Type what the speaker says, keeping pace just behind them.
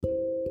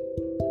Hi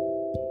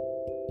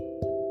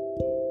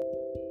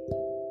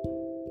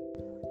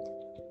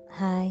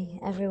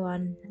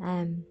everyone,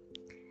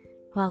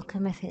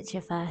 welcome if it's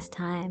your first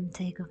time to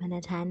Take Up in a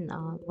Tent,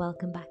 or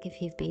welcome back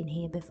if you've been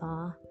here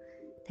before.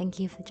 Thank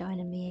you for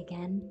joining me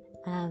again.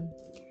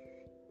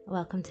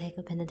 Welcome to Take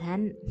Up in a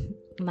Tent.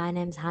 My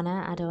name's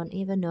Hannah. I don't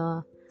even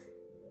know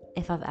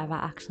if I've ever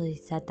actually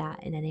said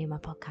that in any of my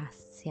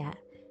podcasts yet.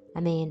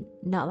 I mean,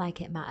 not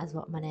like it matters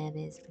what my name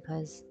is,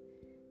 because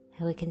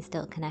we can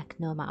still connect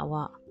no matter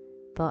what.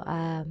 But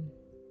I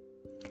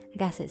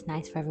guess it's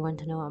nice for everyone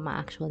to know what my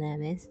actual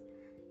name is,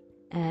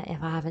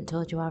 if I haven't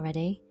told you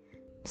already.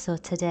 So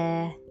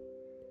today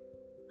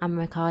I'm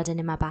recording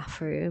in my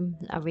bathroom.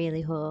 I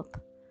really hope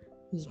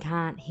you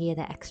can't hear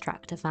the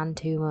extractor fan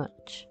too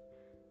much,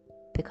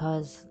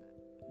 because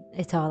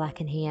it's all I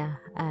can hear.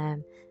 I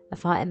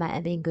thought it might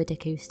have been good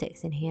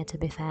acoustics in here, to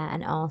be fair,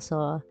 and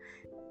also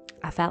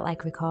I felt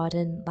like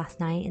recording last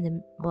night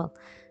when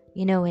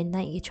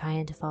like you're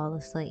trying to fall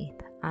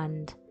asleep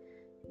and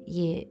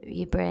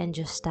your brain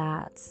just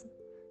starts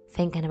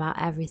thinking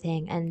about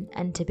everything,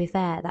 and to be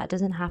fair, that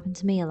doesn't happen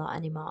to me a lot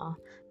anymore.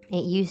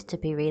 It used to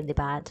be really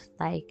bad,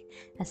 like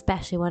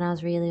especially when I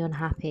was really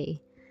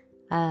unhappy,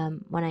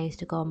 when I used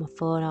to go on my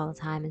phone all the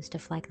time and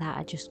stuff like that.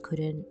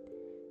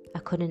 I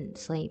couldn't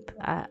sleep,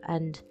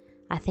 and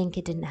I think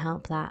it didn't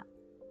help that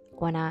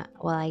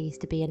I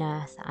used to be a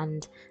nurse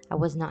and I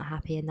was not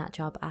happy in that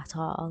job at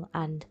all,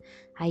 and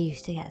I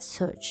used to get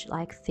such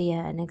like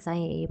fear and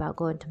anxiety about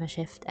going to my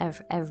shift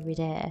every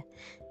day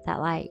that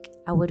like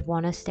I would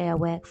want to stay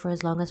awake for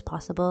as long as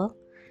possible,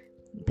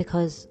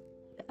 because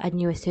I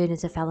knew as soon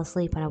as I fell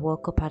asleep and I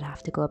woke up I'd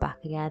have to go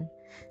back again.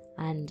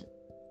 And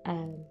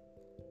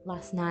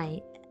last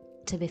night,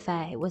 to be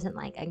fair, it wasn't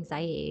like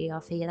anxiety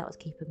or fear that was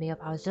keeping me up.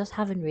 I was just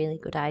having really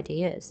good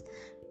ideas,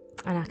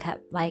 and I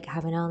kept like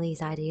having all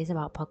these ideas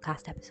about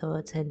podcast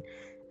episodes, and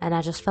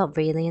I just felt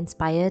really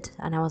inspired,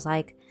 and I was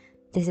like,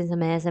 this is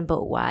amazing,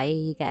 but why are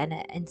you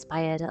getting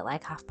inspired at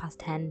like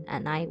 10:30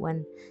 at night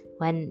when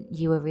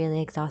you were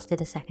really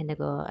exhausted a second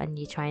ago and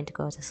you're trying to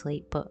go to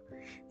sleep? But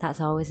that's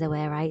always the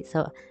way, right?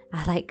 So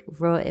I like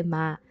wrote in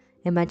my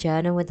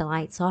journal with the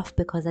lights off,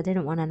 because I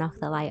didn't want to knock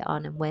the light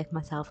on and wake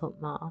myself up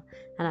more,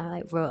 and I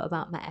like wrote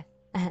about my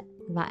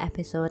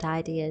episode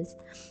ideas,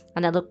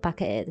 and I looked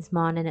back at it this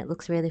morning. It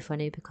looks really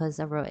funny because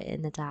I wrote it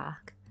in the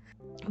dark,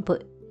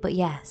 but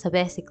yeah, so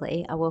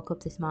basically I woke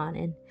up this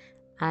morning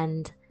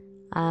and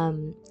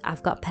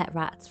I've got pet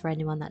rats, for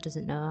anyone that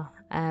doesn't know.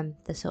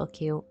 They're so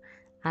cute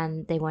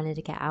and they wanted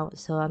to get out,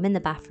 so I'm in the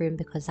bathroom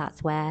because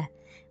that's where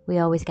we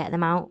always get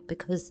them out,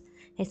 because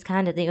it's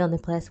kind of the only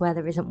place where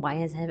there isn't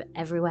wires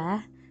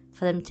everywhere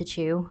for them to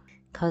chew,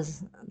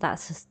 because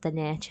that's just the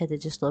nature. They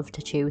just love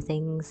to chew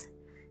things.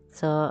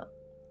 So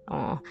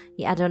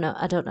yeah, I don't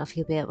know if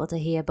you'll be able to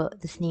hear,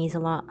 but they sneeze a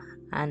lot,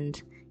 and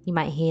you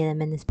might hear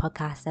them in this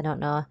podcast. I don't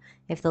know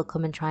if they'll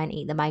come and try and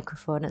eat the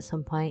microphone at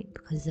some point,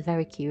 because they're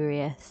very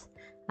curious,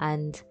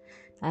 and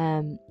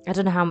I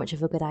don't know how much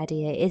of a good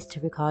idea it is to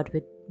record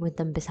with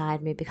them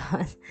beside me,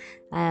 because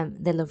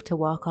they love to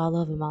walk all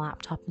over my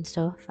laptop and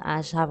stuff.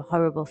 I just have a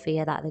horrible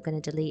fear that they're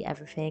going to delete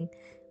everything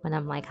when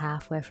I'm like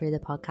halfway through the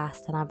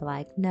podcast, and I'll be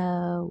like,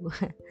 no.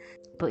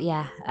 But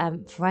yeah,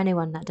 for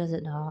anyone that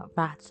doesn't know,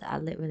 rats are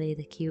literally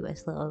the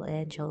cutest little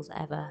angels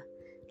ever.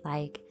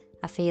 Like,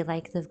 I feel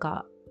like they've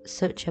got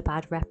such a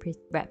bad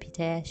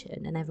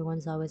reputation, and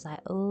everyone's always like,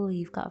 oh,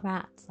 you've got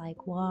rats,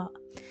 like what?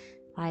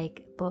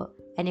 Like, but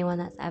anyone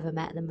that's ever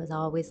met them has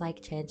always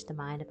like changed their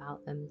mind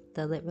about them.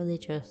 They're literally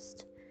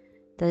just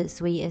the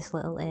sweetest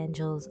little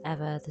angels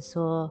ever. They're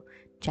so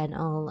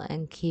gentle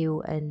and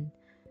cute, and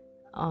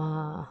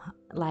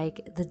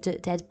like they're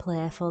dead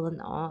playful, and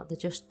they're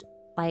just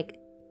like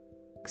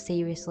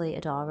seriously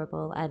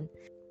adorable. And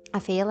I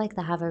feel like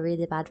they have a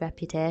really bad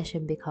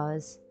reputation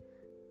because,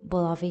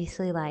 well,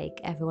 obviously like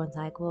everyone's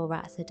like, well,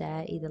 rats are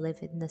dirty, they live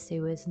in the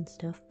sewers and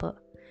stuff, but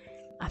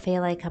I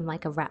feel like I'm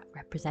like a rat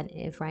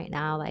representative right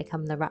now. Like,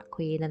 I'm the rat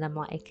queen, and I'm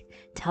like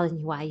telling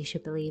you why you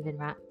should believe in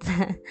rats.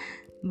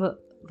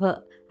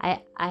 but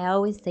I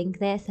always think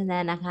this, and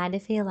then I kind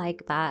of feel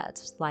like bad,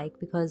 like,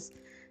 because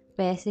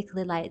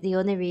basically like the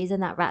only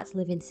reason that rats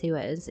live in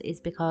sewers is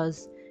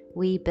because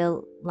we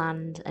built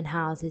land and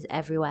houses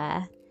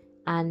everywhere,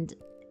 and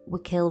we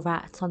kill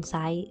rats on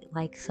site.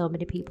 Like, so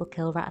many people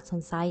kill rats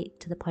on site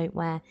to the point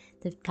where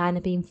they've kind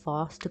of been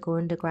forced to go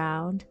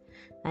underground,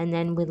 and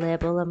then we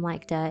label them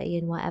like dirty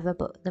and whatever,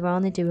 but they're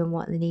only doing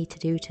what they need to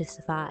do to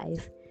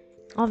survive.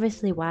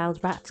 Obviously wild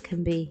rats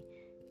can be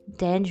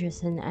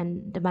dangerous,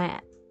 and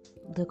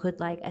they could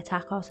like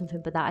attack or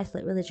something, but that is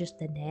literally just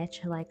their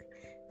nature. Like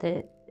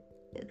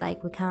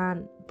we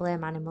can't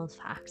blame animals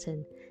for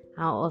acting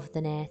out of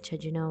the nature,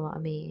 do you know what I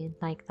mean?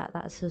 Like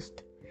that's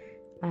just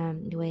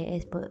the way it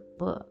is.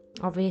 But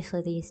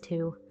obviously these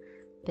two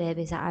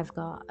babies that I've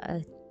got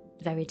are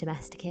very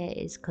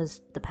domesticated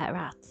because the pet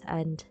rats,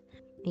 and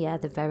yeah,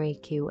 they're very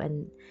cute,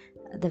 and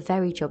they're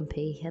very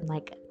jumpy and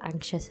like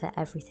anxious for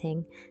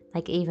everything.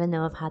 Like, even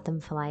though I've had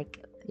them for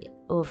like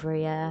over a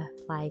year,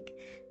 like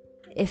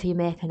if you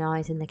make a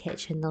noise in the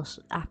kitchen, they'll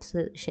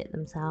absolutely shit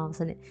themselves,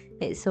 and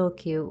it's so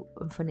cute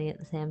and funny at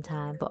the same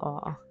time.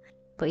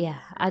 But yeah,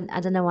 I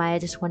don't know why. I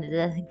just wanted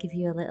to give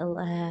you a little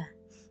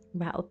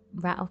rat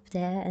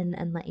update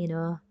and let you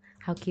know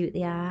how cute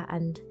they are,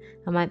 and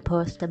I might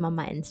post them on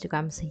my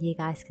Instagram so you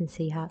guys can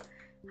see how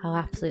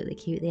absolutely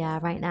cute they are.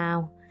 Right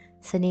now,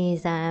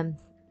 Sunny's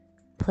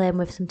playing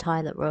with some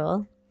toilet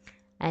roll,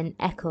 and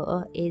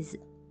Echo is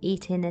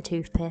eating a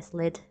toothpaste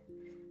lid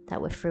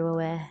that we threw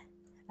away.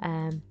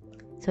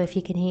 So if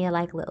you can hear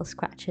like little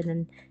scratching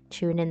and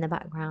chewing in the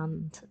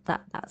background,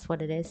 that's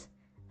what it is.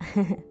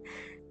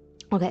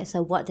 Okay,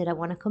 so what did I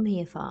want to come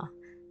here for?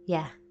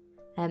 Yeah,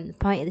 the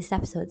point of this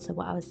episode, so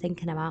what I was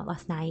thinking about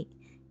last night,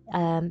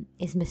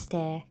 is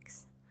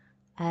mistakes,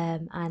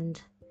 and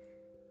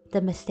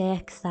the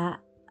mistakes that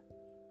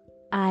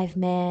I've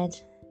made,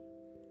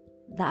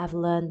 that I've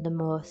learned the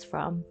most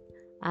from.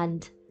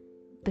 And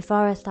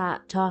before I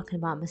start talking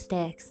about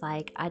mistakes,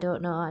 like, I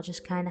don't know, I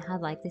just kind of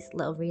had like this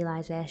little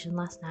realization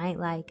last night.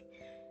 Like,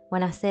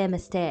 when I say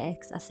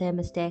mistakes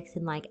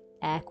in like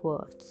air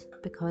quotes,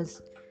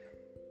 because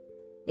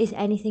is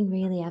anything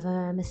really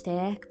ever a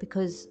mistake?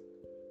 Because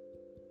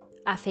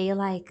I feel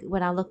like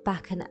when I look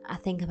back and I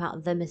think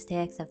about the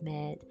mistakes I've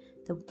made,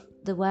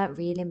 they weren't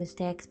really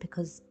mistakes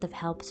because they've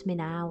helped me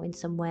now in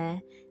some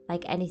way.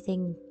 Like,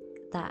 anything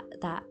that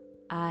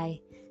I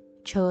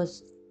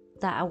chose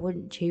that I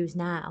wouldn't choose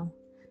now,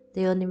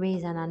 the only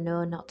reason I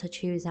know not to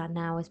choose that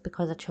now is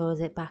because I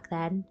chose it back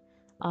then,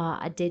 or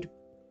I did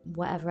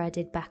whatever I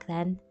did back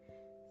then.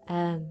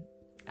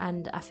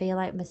 And I feel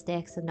like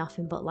mistakes are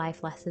nothing but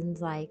life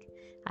lessons. Like,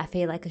 I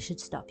feel like I should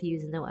stop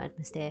using the word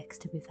mistakes,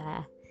 to be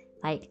fair.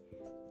 Like,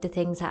 the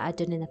things that I've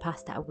done in the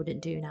past that I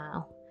wouldn't do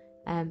now,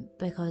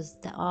 because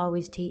they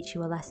always teach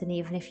you a lesson,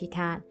 even if you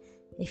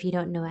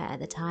don't know it at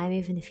the time,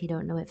 even if you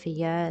don't know it for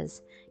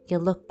years.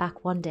 You'll look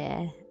back one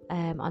day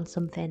on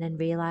something and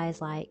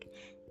realise, like,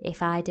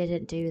 if I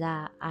didn't do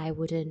that, I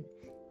wouldn't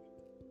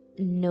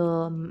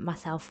know my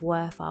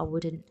self-worth, or I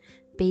wouldn't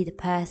be the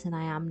person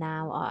I am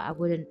now, or I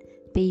wouldn't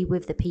be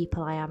with the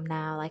people I am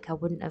now. Like, I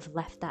wouldn't have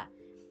left that,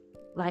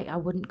 like, I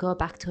wouldn't go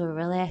back to a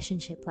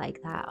relationship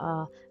like that,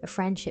 or a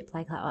friendship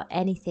like that, or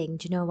anything.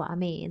 Do you know what I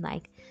mean?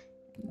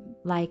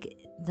 Like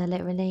they're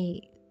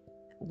literally,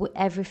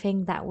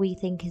 everything that we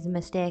think is a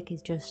mistake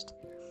is just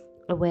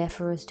a way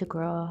for us to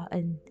grow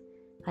and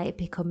like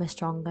become a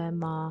stronger,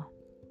 more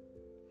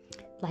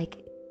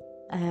like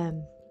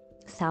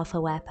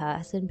self-aware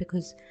person.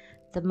 Because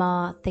the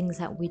more things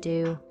that we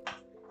do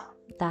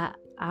that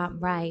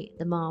aren't right,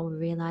 the more we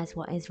realise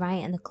what is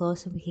right, and the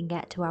closer we can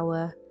get to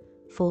our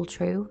full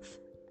truth.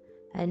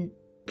 And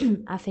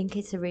I think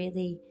it's a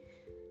really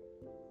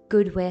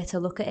good way to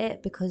look at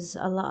it, because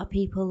a lot of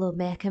people will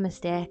make a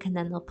mistake and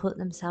then they'll put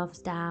themselves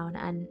down.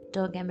 And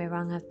don't get me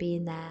wrong, I've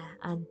been there,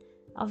 and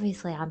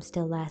obviously I'm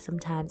still there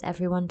sometimes.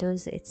 Everyone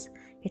does. It's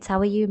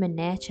our human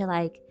nature.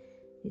 Like,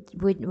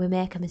 we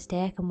make a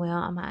mistake and we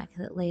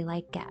automatically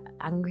like get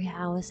angry at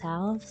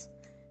ourselves,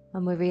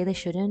 and we really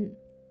shouldn't.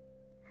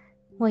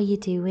 What are you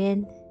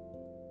doing?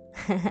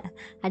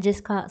 I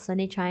just caught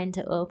Sunny trying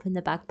to open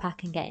the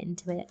backpack and get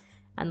into it,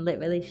 and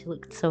literally she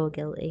looked so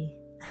guilty.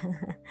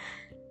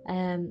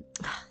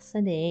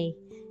 Sunny,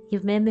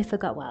 you've made me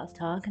forget what I was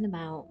talking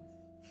about.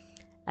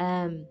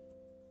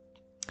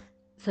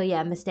 So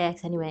yeah,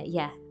 mistakes anyway.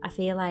 Yeah, I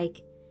feel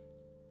like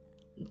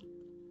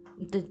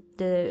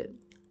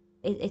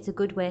it's a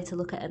good way to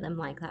look at them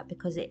like that,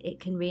 because it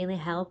can really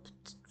help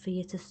for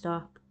you to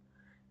stop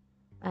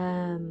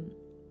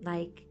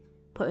like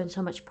putting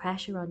so much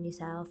pressure on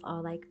yourself,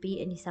 or like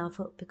beating yourself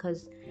up.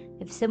 Because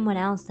if someone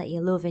else that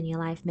you love in your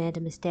life made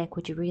a mistake,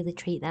 would you really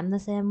treat them the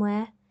same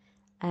way?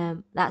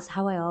 That's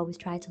how I always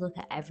try to look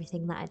at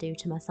everything that I do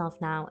to myself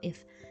now.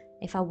 If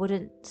I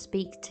wouldn't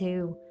speak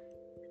to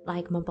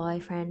like my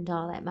boyfriend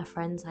or like my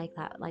friends like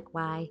that, like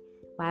why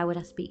would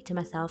I speak to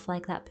myself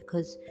like that?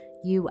 Because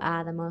you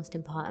are the most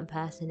important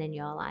person in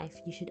your life.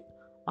 You should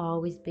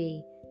always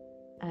be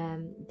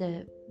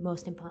the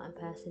most important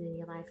person in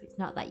your life. It's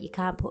not that you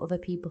can't put other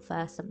people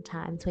first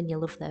sometimes when you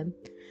love them,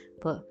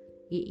 but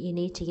you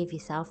need to give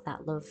yourself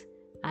that love.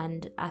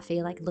 And I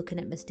feel like looking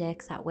at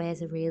mistakes that way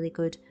is a really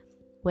good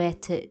way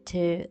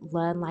to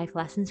learn life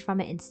lessons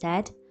from it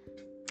instead.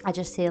 I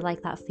just feel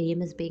like that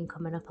theme has been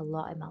coming up a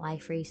lot in my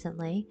life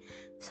recently.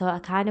 So I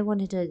kind of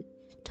wanted to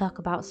talk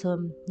about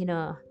some,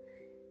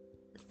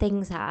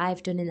 things that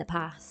I've done in the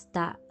past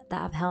that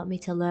have helped me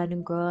to learn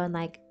and grow, and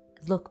like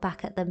look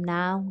back at them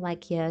now,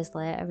 like years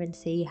later, and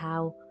see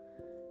how,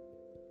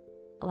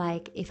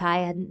 like, if I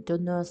hadn't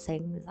done those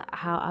things,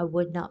 how I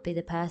would not be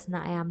the person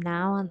that I am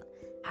now, and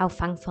how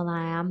thankful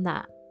I am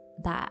that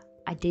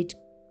I did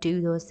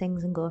do those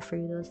things and go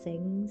through those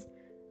things.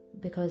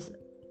 Because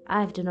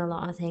I've done a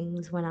lot of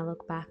things when I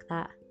look back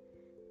that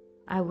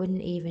I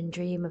wouldn't even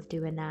dream of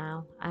doing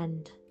now,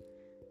 and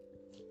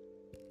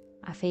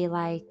I feel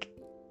like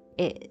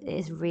it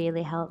has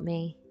really helped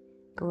me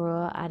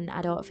grow. And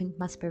I don't think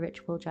my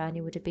spiritual journey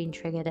would have been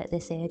triggered at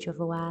this age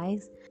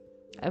otherwise.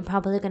 I'm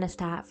probably going to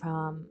start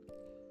from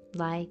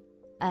like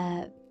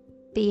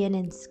being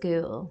in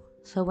school.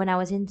 So when I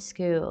was in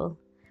school,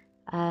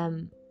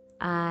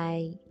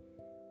 I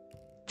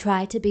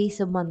tried to be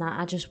someone that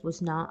I just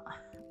was not.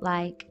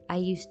 Like, I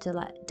used to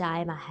like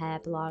dye my hair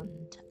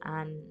blonde,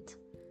 and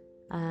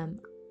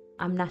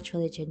I'm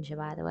naturally ginger,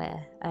 by the way.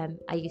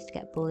 I used to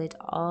get bullied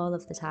all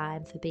of the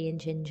time for being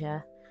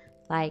ginger.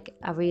 Like,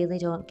 I really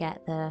don't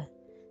get the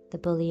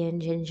bullying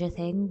ginger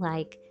thing.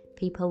 Like,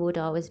 people would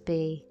always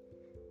be,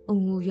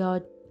 "Oh,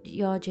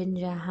 you're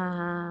ginger,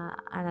 ha,"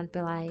 and I'd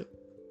be like,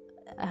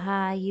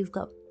 "Ha, you've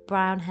got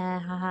brown hair,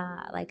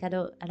 ha." Like, I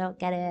don't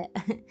get it.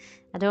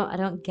 I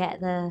don't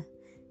get the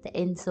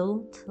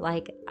insult.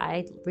 Like,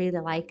 I really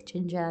like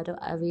ginger.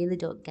 I really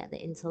don't get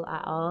the insult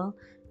at all.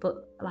 But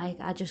like,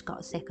 I just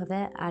got sick of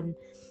it,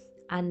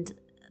 and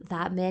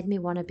that made me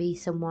want to be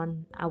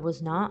someone I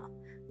was not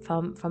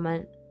from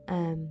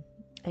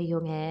a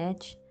young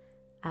age.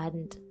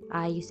 And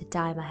I used to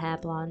dye my hair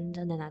blonde,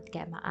 and then I'd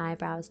get my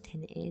eyebrows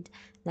tinted.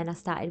 Then I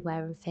started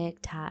wearing fake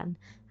tan,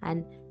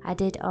 and I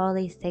did all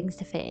these things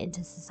to fit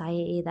into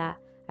society that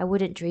I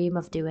wouldn't dream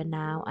of doing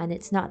now. And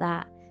it's not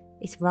that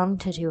it's wrong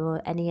to do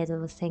any of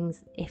those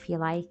things if you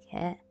like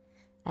it,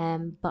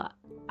 but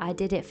I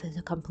did it for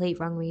the complete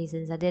wrong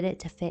reasons. I did it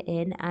to fit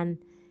in, and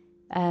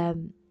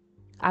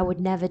I would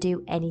never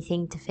do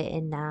anything to fit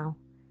in now.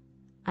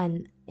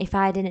 And if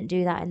I didn't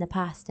do that in the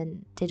past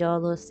and did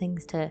all those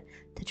things to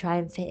try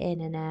and fit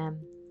in and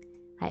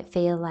like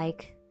feel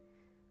like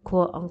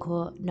quote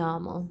unquote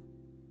normal,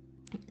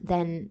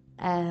 then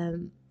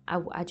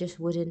I just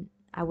wouldn't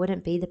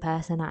be the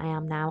person I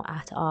am now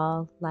at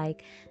all.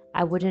 Like,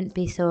 I wouldn't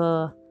be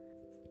so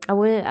I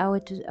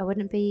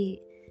wouldn't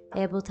be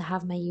able to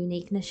have my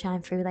uniqueness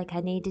shine through. Like,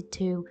 I needed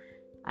to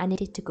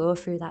go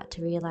through that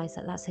to realize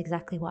that that's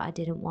exactly what I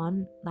didn't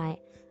want. Like,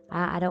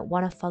 I don't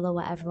want to follow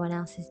what everyone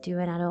else is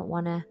doing. I don't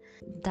want to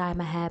dye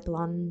my hair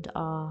blonde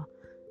or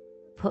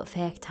put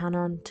fake tan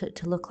on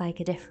to look like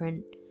a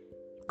different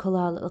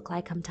colour, look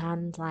like I'm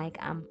tanned. Like,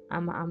 I'm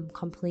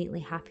completely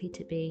happy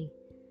to be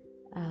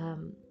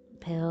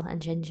pale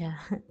and ginger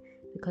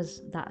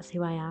because that's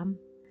who I am.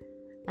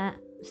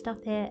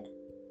 Stop it.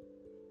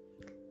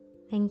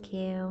 Thank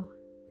you.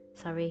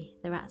 Sorry,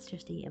 the rat's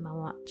just eating my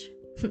watch.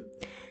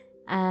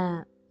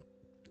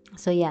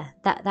 So yeah,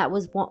 that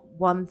was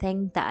one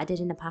thing that I did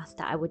in the past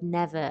that I would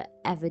never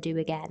ever do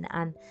again.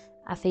 And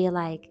I feel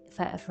like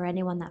for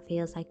anyone that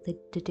feels like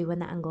they're doing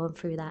that and going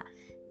through that,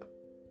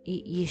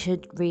 you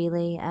should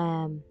really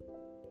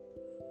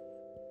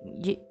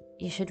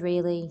you should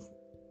really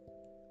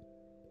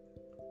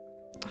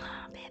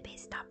baby,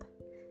 stop.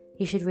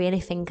 You should really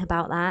think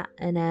about that.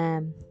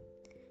 And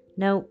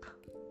nope,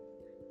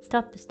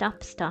 stop.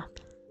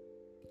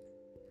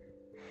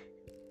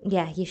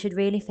 Yeah, you should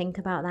really think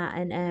about that,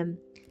 and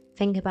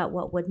think about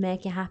what would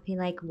make you happy.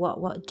 Like,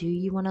 what do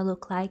you want to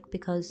look like?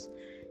 Because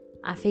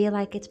I feel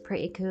like it's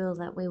pretty cool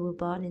that we were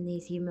born in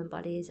these human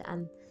bodies,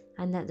 and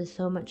that there's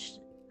so much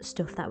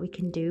stuff that we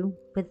can do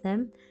with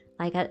them.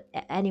 Like,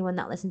 anyone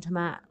that listened to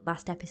my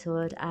last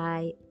episode,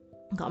 I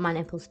got my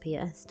nipples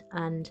pierced,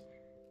 and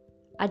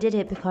I did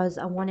it because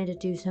I wanted to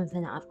do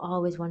something that I've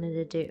always wanted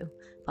to do,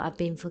 but I've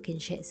been fucking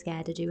shit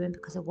scared of doing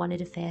because I wanted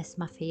to face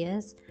my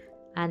fears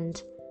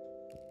and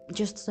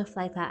just stuff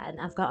like that.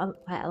 And I've got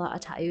quite a lot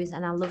of tattoos,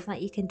 and I love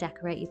that you can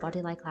decorate your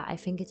body like that. I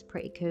think it's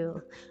pretty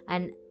cool.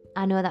 And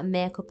I know that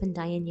makeup and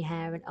dyeing your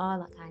hair and all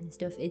that kind of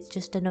stuff, it's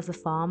just another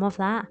form of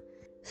that.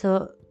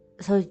 So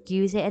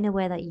use it in a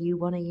way that you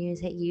want to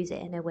use it. Use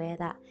it in a way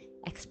that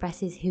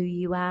expresses who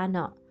you are,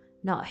 not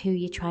who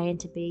you're trying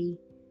to be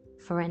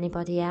for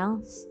anybody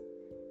else.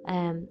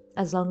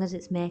 As long as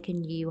it's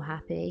making you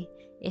happy.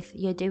 If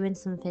you're doing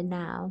something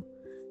now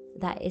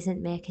that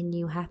isn't making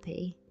you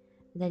happy,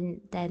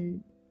 then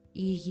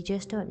you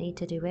just don't need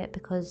to do it,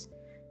 because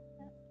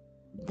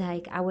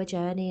like, our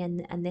journey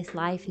and this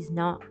life is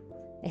not,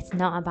 it's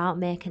not about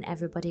making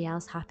everybody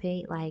else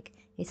happy. Like,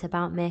 it's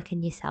about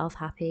making yourself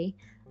happy.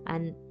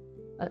 And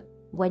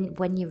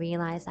when you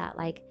realize that,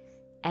 like,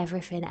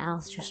 everything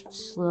else just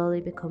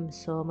slowly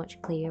becomes so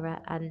much clearer.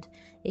 And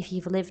if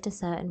you've lived a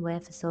certain way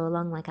for so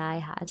long, like I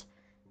had,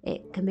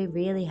 it can be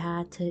really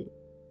hard to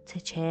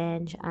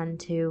change and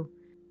to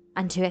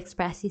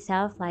express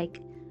yourself.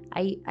 Like,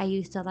 I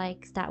used to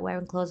like start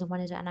wearing clothes I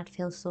wanted, and I'd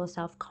feel so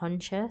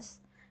self-conscious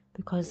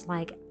because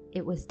like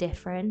it was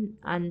different.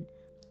 And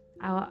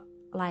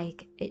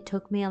it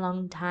took me a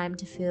long time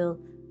to feel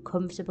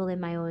comfortable in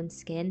my own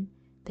skin,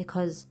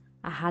 because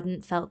I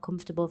hadn't felt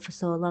comfortable for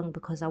so long,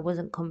 because I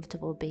wasn't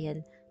comfortable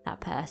being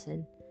that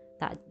person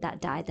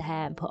that dyed the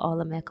hair and put all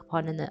the makeup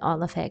on and all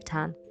the fake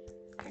tan.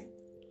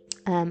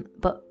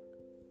 But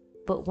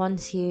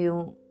once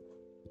you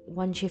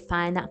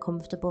find that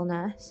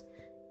comfortableness,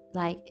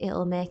 like,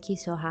 it'll make you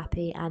so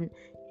happy. And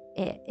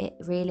it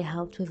really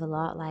helped with a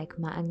lot, like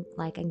my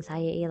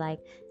anxiety, like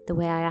the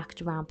way I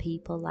act around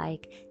people,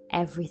 like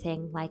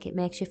everything. Like, it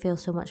makes you feel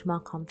so much more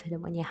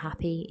confident when you're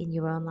happy in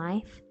your own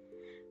life.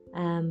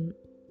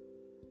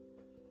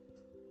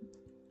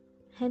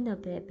 Hello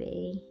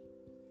baby,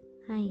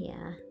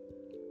 hiya.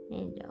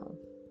 Hello.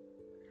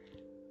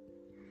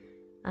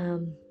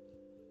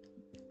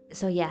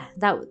 So yeah,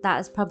 that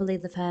is probably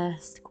the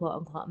first quote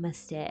unquote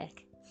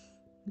mistake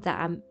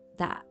that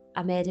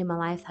I made in my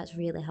life that's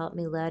really helped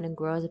me learn and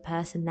grow as a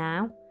person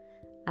now.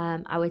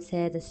 I would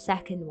say the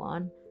second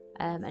one,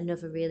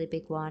 another really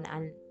big one,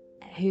 and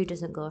who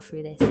doesn't go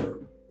through this?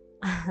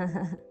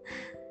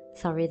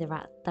 Sorry, the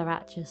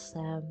rat just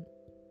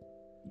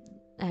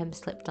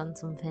slipped on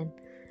something.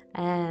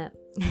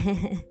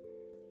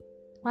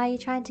 Why are you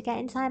trying to get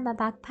inside my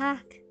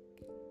backpack?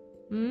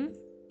 What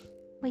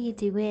are you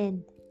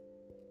doing?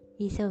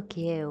 You're so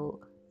cute.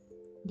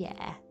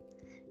 Yeah.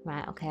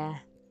 Right, okay.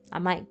 I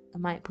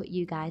might put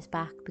you guys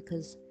back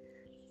because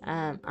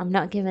I'm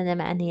not giving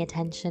them any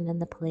attention and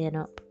they're playing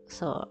up.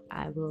 So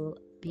I will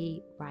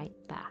be right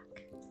back.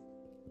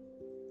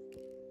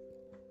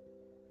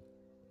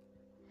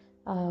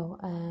 Oh,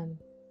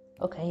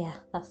 okay, yeah,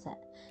 that's it.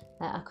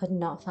 I could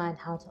not find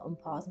how to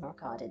unpause my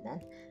recording then.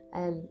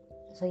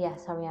 So yeah,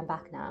 sorry, I'm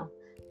back now.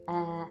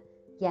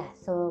 Yeah,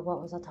 so what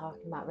was I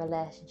talking about?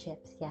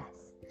 Relationships,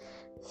 yes.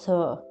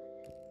 So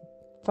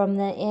from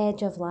the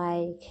age of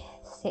like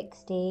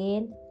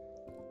 16,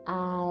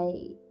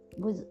 I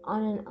was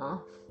on and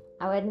off.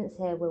 I wouldn't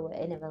say we were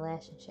in a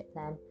relationship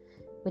then.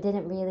 We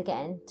didn't really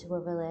get into a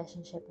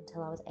relationship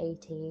until I was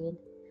 18.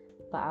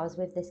 But I was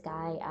with this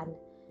guy and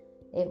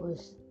it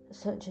was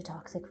such a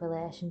toxic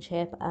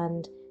relationship,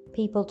 and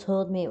people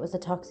told me it was a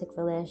toxic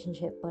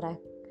relationship, but I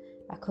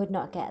could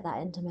not get that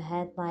into my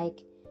head.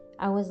 Like,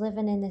 I was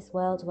living in this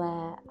world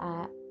where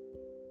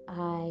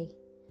I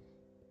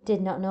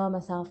did not know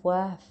my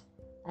self-worth.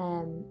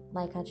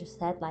 Like I just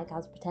said, like I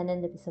was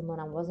pretending to be someone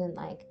I wasn't,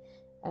 like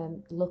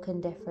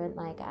looking different.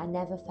 Like I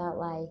never felt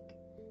like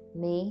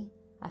me.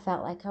 I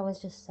felt like I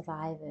was just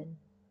surviving,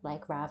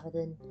 like rather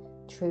than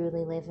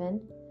truly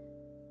living.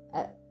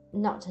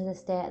 Not to the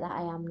state that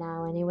I am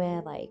now anyway.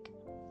 Like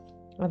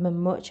I'm a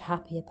much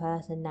happier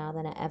person now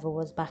than I ever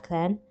was back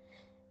then.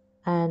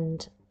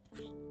 And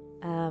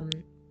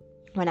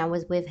when I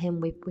was with him,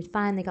 we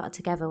finally got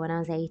together when I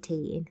was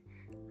 18,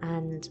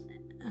 and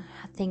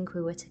I think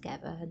we were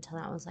together until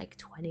I was like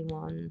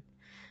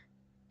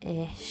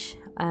 21-ish.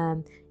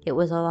 It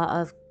was a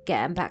lot of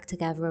getting back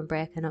together and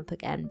breaking up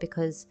again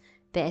because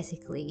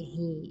basically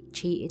he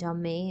cheated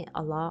on me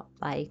a lot.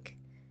 Like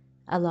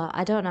a lot.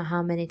 I don't know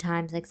how many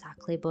times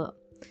exactly, but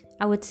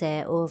I would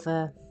say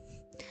over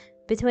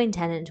between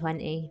 10 and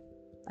 20.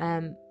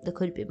 There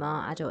could be more,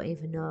 I don't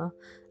even know.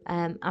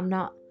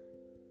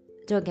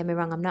 Don't get me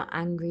wrong, I'm not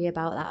angry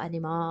about that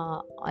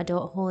anymore. I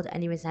don't hold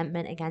any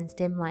resentment against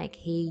him. Like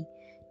he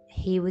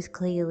was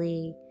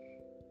clearly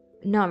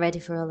not ready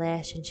for a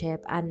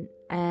relationship, and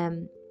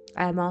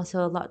I'm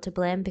also a lot to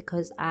blame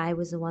because I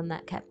was the one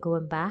that kept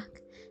going back.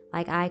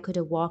 Like I could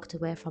have walked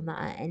away from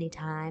that at any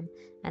time,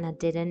 and I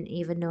didn't,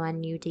 even though I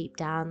knew deep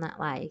down that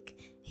like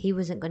he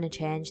wasn't going to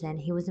change then.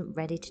 He wasn't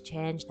ready to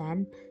change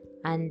then,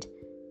 and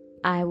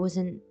I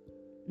wasn't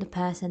the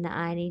person that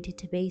I needed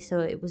to be, so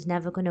it was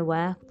never going to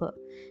work. But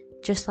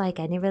just like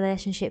any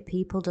relationship,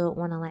 people don't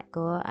want to let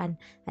go, and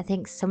I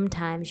think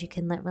sometimes you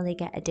can literally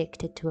get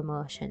addicted to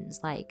emotions.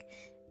 Like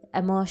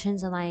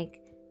emotions are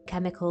like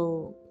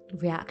chemical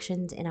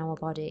reactions in our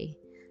body,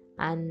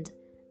 and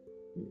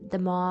the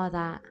more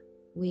that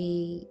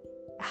we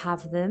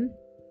have them,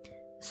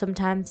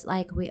 sometimes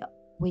like we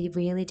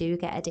really do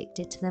get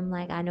addicted to them.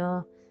 Like I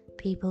know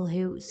people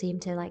who seem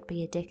to like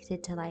be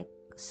addicted to like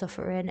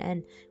suffering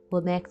and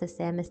will make the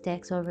same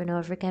mistakes over and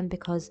over again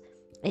because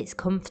it's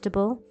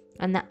comfortable,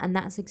 and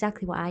that's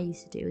exactly what I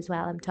used to do as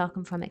well. I'm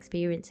talking from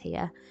experience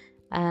here.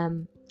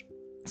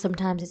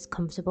 Sometimes it's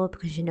comfortable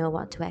because you know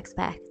what to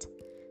expect,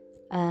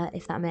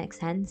 if that makes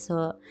sense.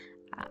 So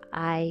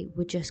I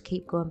would just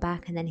keep going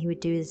back, and then he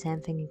would do the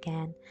same thing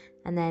again,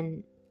 and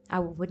then I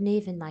wouldn't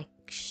even like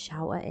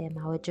shout at him.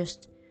 I would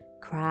just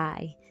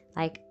cry.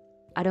 Like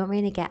I don't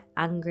really get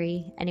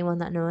angry. Anyone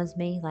that knows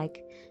me,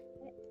 like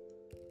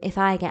if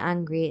I get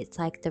angry, it's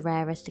like the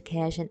rarest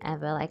occasion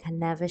ever. Like I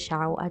never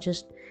shout. I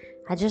just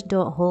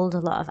don't hold a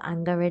lot of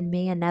anger in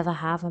me. I never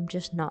have. I'm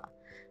just not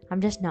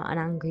an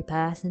angry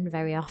person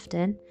very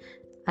often.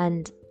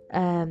 And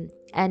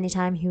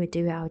anytime he would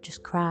do it, I would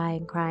just cry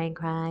and cry and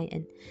cry,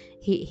 and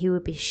he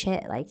would be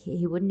shit. Like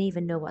he wouldn't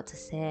even know what to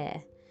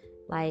say.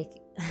 Like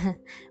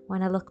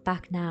when I look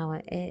back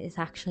now, it's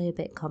actually a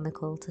bit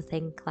comical to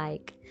think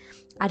like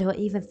I don't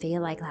even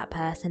feel like that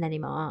person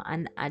anymore,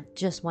 and I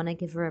just want to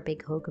give her a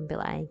big hug and be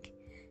like,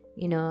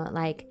 you know,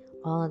 like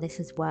all of this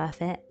is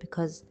worth it,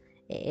 because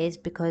it is.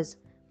 Because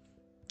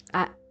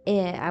I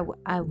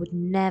would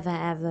never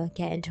ever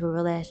get into a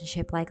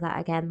relationship like that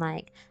again.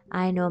 Like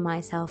I know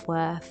my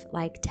self-worth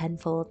like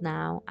tenfold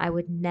now. I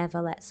would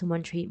never let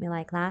someone treat me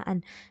like that,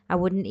 and I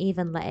wouldn't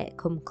even let it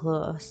come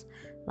close.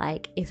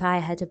 Like if I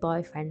had a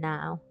boyfriend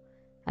now,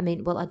 I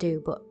mean, well I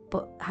do, but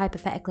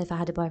hypothetically, if I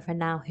had a boyfriend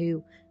now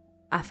who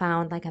I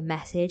found like a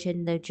message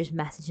and they're just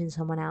messaging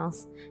someone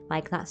else,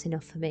 like that's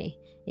enough for me.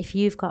 If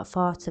you've got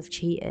thoughts of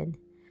cheating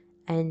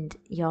and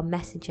you're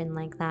messaging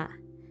like that,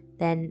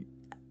 then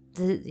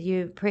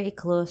you're pretty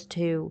close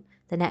to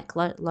the next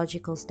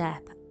logical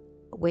step,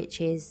 which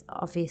is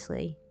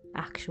obviously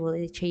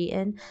actually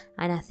cheating.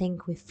 And I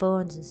think with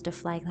phones and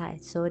stuff like that,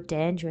 it's so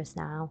dangerous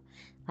now.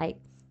 Like,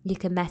 you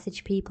can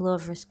message people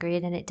over a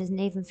screen and it doesn't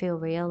even feel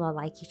real or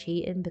like you're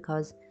cheating,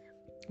 because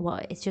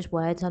it's just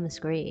words on the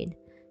screen,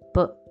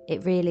 but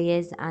it really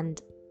is.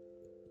 And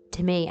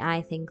to me,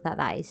 I think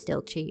that is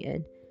still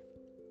cheating.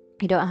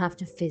 You don't have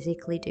to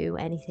physically do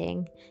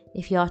anything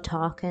if you're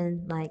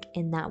talking like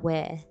in that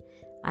way,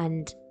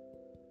 and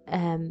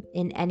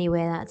in any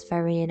way that's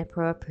very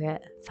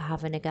inappropriate for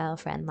having a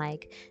girlfriend.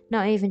 Like,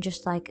 not even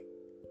just like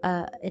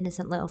a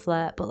innocent little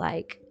flirt, but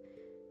like,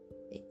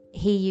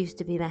 he used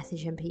to be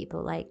messaging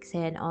people like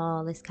saying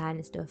all this kind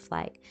of stuff,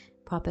 like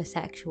proper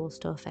sexual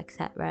stuff,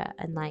 etc.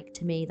 And like,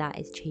 to me, that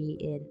is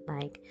cheating,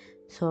 like,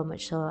 so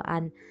much so.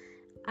 And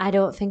I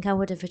don't think I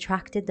would have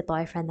attracted the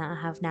boyfriend that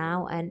I have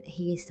now, and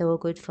he is so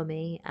good for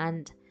me,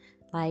 and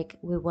like,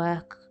 we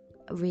work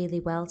really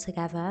well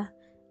together.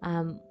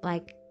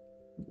 Like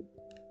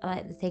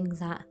the things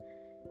that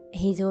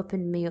he's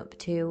opened me up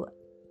to,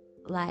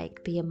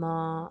 like being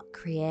more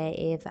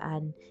creative,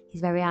 and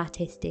he's very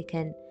artistic,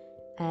 and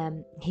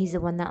he's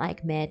the one that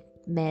like made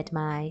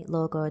my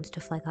logo and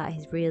stuff like that.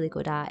 He's a really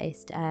good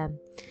artist.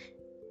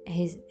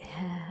 His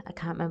I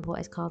can't remember what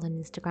it's called on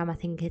Instagram. I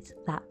think it's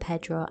that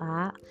Pedro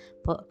Art,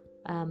 but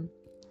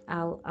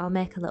I'll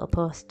make a little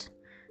post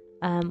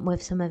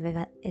with some of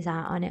his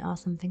art on it or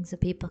something, so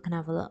people can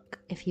have a look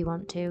if you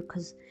want to,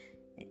 because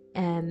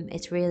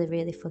it's really,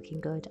 really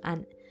fucking good.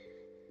 And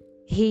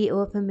he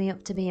opened me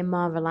up to being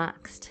more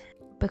relaxed,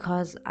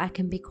 because I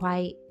can be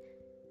quite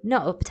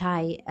not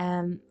uptight,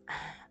 and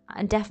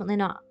definitely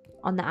not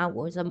on the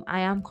outwards. I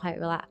am quite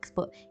relaxed,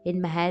 but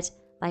in my head,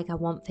 like, I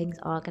want things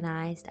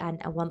organised and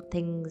I want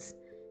things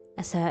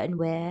a certain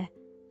way.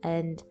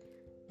 And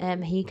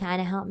he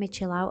kind of helped me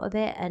chill out a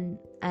bit,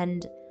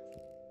 and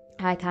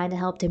I kind of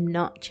helped him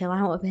not chill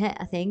out a bit,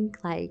 I think,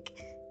 like,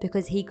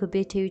 because he could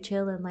be too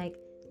chill and like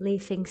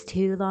leave things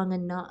too long,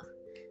 and not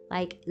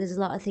like, there's a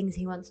lot of things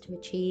he wants to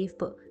achieve,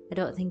 but I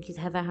don't think he's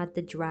ever had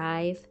the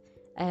drive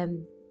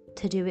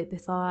to do it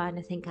before. And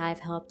I think I've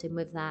helped him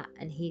with that,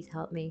 and he's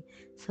helped me,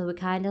 so we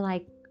kind of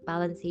like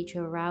balance each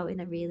other out in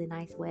a really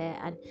nice way.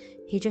 And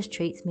he just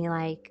treats me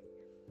like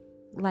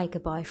a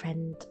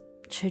boyfriend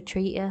should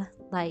treat you,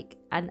 like.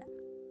 And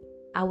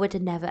I would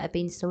have never have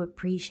been so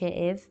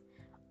appreciative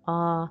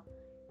or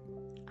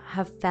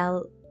have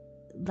felt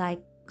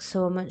like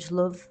so much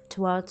love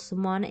towards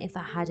someone if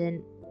I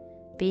hadn't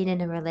been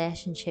in a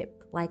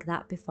relationship like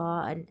that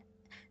before. And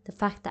the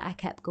fact that I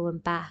kept going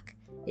back,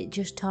 it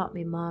just taught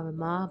me more and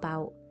more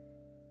about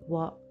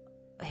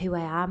who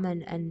I am,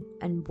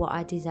 and what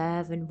I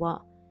deserve, and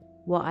what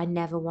I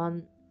never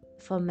want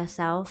for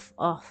myself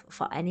or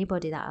for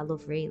anybody that I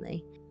love,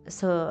 really.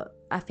 So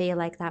I feel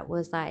like that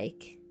was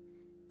like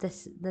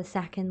the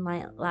second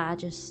like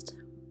largest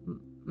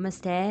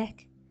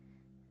mistake,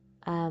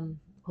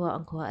 quote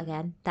unquote,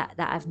 again, that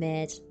I've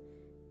made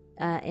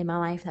in my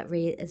life, that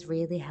has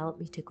really helped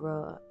me to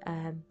grow,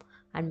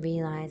 and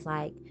realize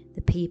like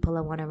the people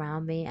I want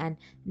around me, and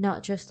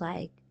not just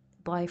like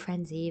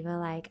boyfriends either,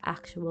 like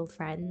actual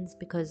friends,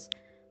 because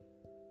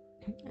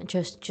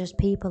just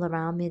people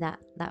around me that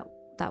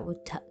would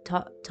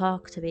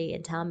talk to me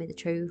and tell me the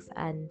truth.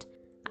 And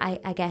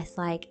I guess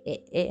like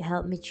it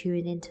helped me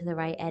tune into the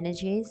right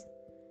energies,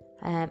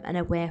 and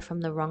away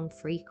from the wrong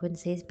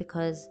frequencies,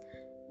 because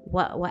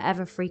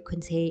whatever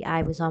frequency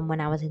I was on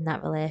when I was in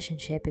that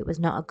relationship, it was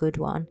not a good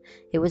one.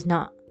 It was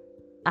not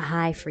a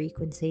high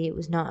frequency. It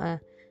was not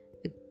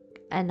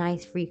a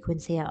nice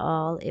frequency at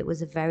all. It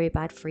was a very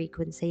bad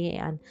frequency,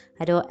 and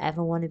I don't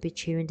ever want to be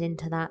tuned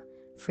into that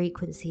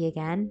frequency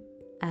again.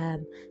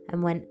 And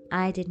when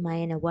I did my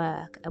inner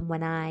work, and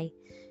when I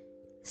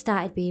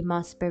started being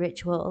more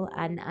spiritual,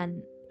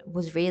 and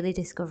was really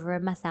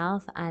discovering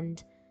myself,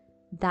 and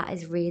that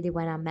is really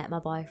when I met my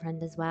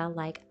boyfriend as well.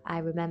 Like, I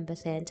remember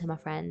saying to my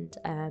friend,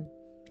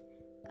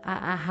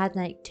 I had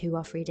like 2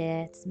 or 3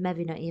 dates,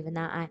 maybe not even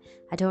that.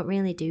 I don't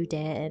really do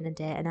dating and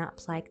dating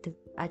apps. Like,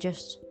 I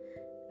just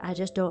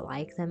don't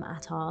like them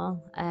at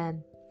all.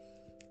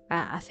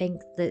 I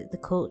think the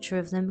culture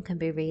of them can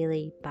be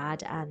really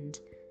bad and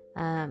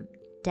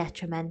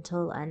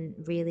detrimental and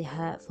really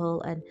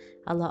hurtful, and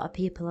a lot of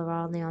people are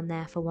only on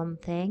there for one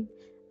thing,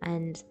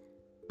 and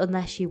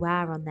unless you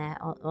are on there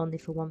only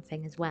for one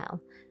thing as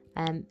well,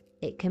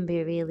 it can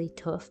be really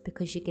tough,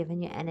 because you're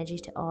giving your energy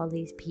to all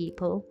these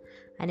people,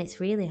 and it's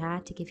really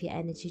hard to give your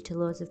energy to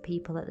loads of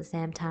people at the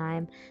same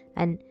time.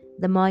 And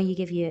the more you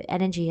give your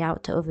energy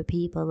out to other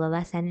people, the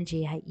less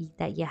energy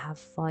that you have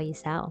for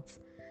yourself.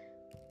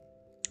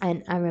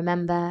 And I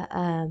remember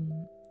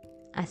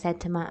I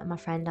said to my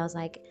friend, I was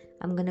like,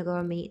 I'm gonna go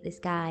and meet this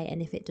guy,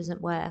 and if it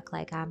doesn't work,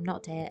 like, I'm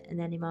not dating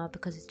anymore,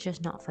 because it's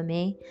just not for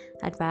me.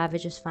 I'd rather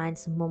just find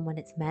someone when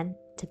it's meant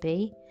to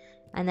be.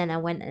 And then I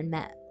went and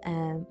met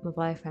my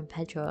boyfriend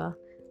Pedro,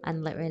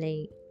 and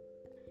literally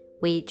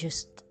we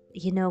just,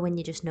 when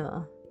you just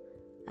know,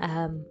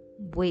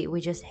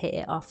 we just hit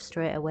it off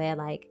straight away,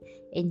 like,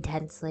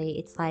 intensely.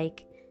 It's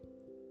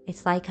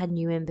like I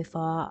knew him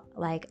before.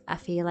 Like, I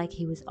feel like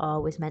he was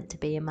always meant to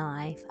be in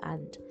my life,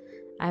 and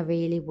I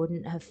really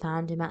wouldn't have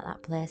found him at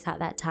that place at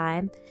that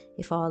time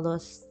if all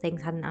those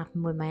things hadn't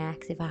happened with my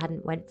ex, if I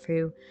hadn't went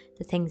through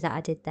the things that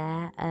I did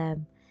there.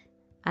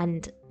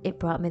 And it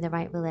brought me the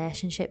right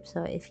relationship.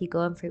 So if you're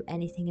going through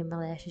anything in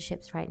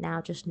relationships right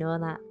now, just know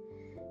that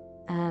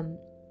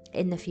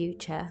in the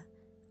future,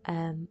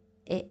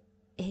 it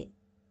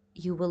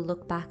you will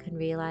look back and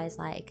realize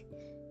like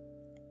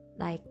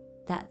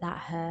that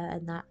hurt,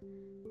 and that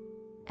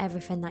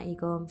everything that you're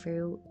going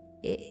through,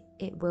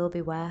 it will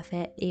be worth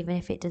it, even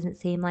if it doesn't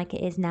seem like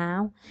it is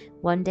now.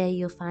 One day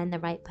you'll find the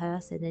right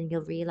person and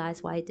you'll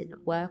realize why it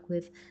didn't work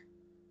with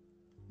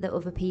the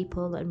other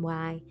people, and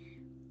why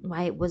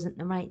it wasn't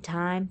the right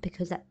time,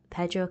 because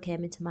Pedro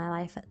came into my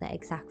life at the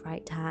exact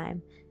right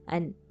time,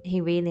 and he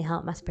really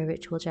helped my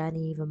spiritual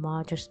journey even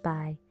more, just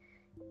by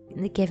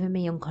giving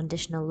me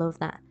unconditional love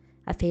that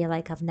I feel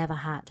like I've never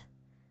had.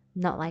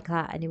 Not like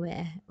that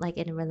anyway, like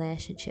in a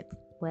relationship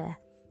way.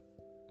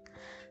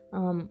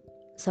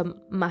 So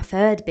my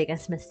third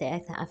biggest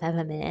mistake that I've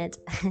ever made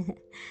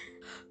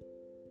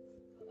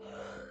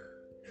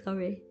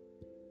sorry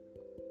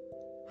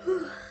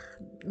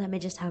let me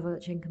just have a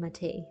drink of my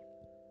tea.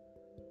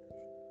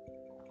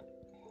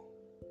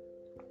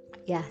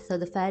 Yeah, so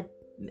the third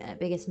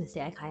biggest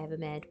mistake I ever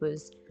made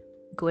was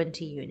going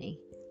to uni.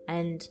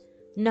 And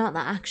not the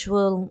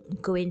actual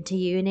going to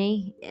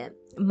uni,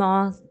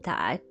 more that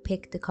I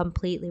picked the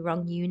completely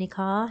wrong uni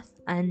course,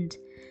 and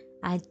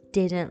I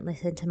didn't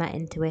listen to my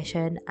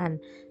intuition, and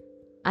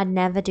I'd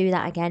never do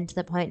that again, to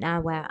the point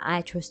now where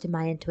I trust in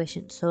my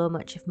intuition so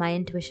much. If my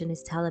intuition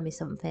is telling me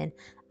something,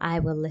 I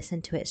will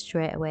listen to it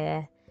straight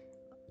away.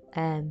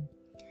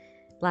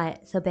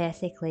 So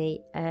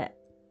basically,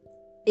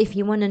 if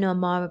you want to know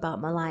more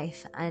about my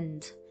life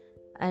and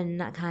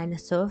that kind of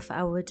stuff,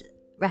 I would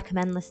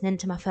recommend listening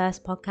to my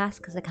first podcast,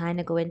 because I kind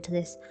of go into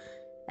this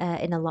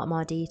in a lot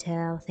more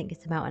detail. I think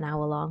it's about an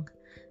hour long,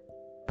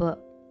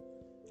 but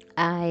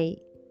I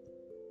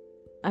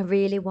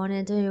really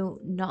wanted to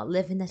not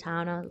live in the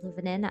town I was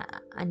living in.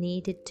 I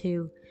needed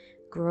to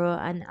grow,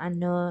 and I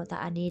know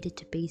that I needed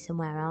to be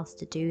somewhere else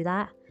to do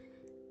that,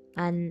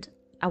 and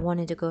I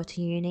wanted to go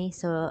to uni.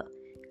 So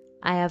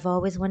I have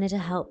always wanted to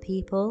help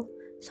people,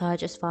 so I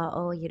just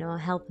thought,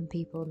 helping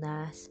people,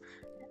 nurse.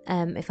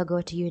 If I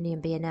go to uni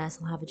and be a nurse,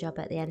 I'll have a job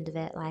at the end of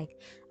it. Like,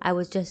 I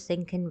was just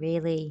thinking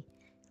really,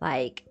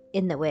 like,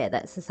 in the way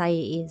that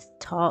society has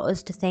taught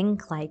us to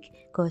think, like,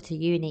 go to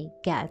uni,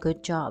 get a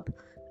good job,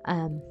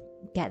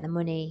 get the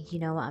money, you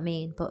know what I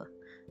mean? But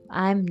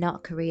I'm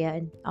not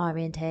career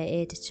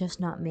orientated, it's just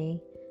not me.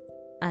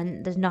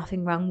 And there's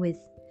nothing wrong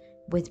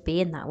with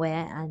being that way,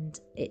 and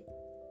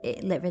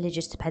it literally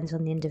just depends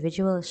on the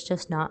individual. It's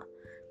just not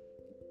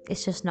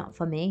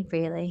for me,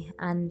 really.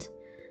 And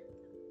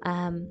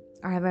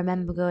I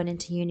remember going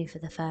into uni for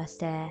the first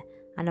day,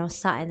 and I was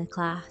sat in the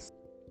class.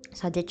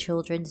 So I did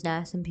children's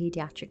nursing,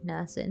 paediatric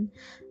nursing,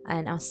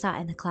 and I was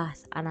sat in the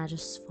class, and I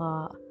just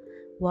thought,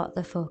 what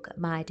the fuck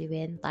am I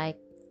doing? Like,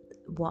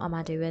 what am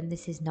I doing?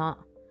 This is not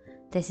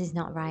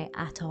right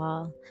at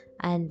all.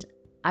 And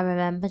I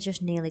remember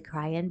just nearly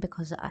crying,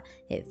 because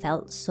it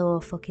felt so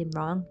fucking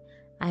wrong.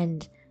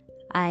 And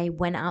I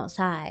went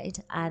outside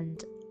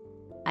and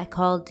I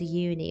called the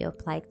uni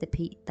up, like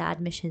the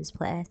admissions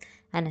place,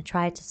 and I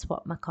tried to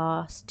swap my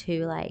course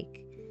to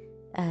like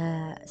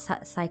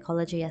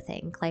psychology, I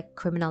think, like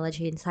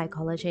criminology and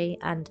psychology,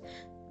 and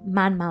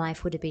man, my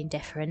life would have been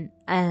different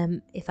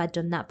if I'd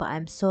done that. But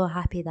I'm so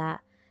happy that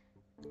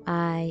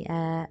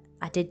I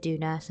did do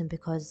nursing,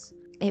 because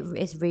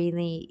it's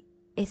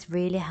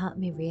really helped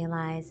me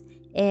realise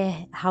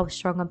how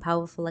strong and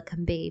powerful I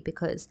can be,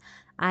 because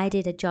I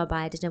did a job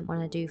I didn't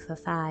want to do for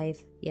 5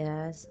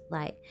 years.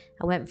 Like,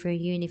 I went through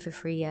uni for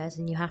 3 years,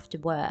 and you have to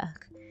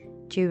work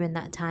during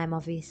that time,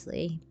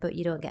 obviously, but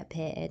you don't get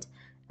paid.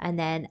 And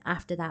then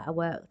after that, I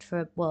worked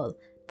for,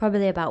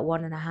 probably about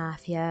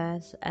 1.5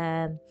 years.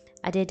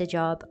 I did a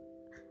job,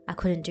 I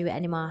couldn't do it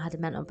anymore, I had a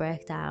mental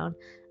breakdown.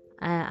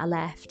 I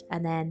left,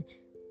 and then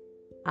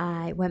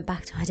I went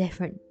back to a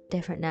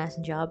different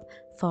nursing job,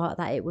 thought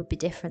that it would be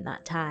different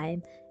that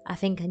time. I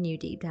think I knew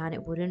deep down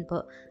it wouldn't,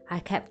 but I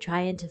kept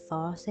trying to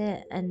force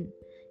it, and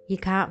you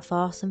can't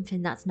force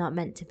something that's not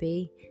meant to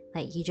be.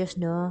 Like, you just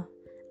know.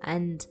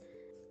 And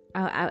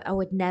I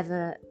would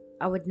never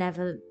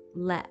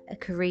let a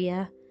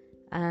career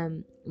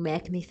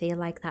make me feel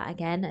like that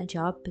again, a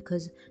job,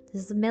 because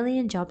there's a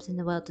million jobs in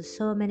the world. There's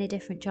so many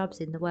different jobs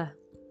in the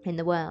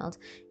world.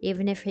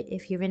 Even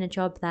if you're in a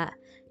job that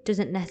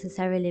doesn't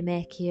necessarily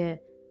make you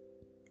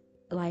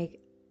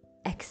like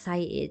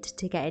excited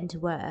to get into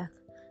work,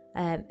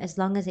 as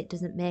long as it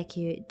doesn't make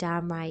you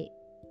downright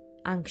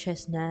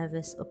anxious,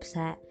 nervous,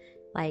 upset,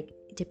 like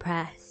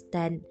depressed,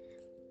 then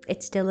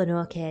it's still an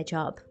okay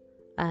job,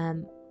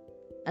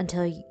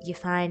 until you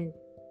find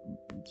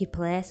your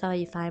place, or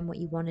you find what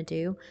you want to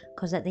do.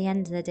 Because at the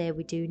end of the day,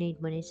 we do need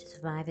money to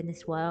survive in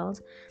this world.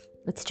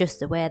 It's just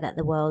the way that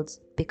the world's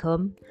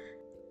become.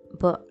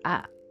 But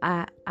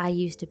I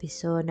used to be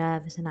so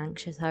nervous and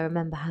anxious. I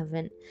remember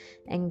having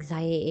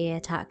anxiety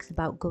attacks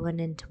about going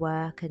into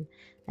work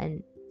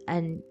and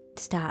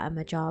starting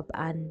my job,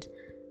 and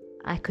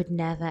I could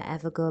never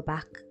ever go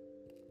back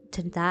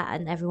to that.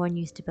 And everyone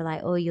used to be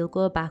like, oh, you'll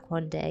go back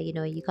one day, you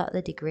know, you got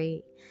the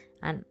degree.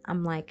 And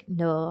I'm like,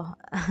 no,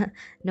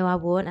 no, I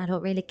won't. I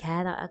don't really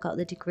care that I got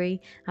the degree.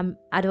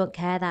 I don't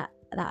care that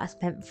I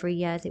spent 3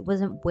 years. It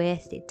wasn't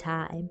wasted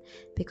time,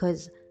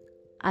 because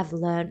I've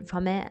learned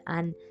from it,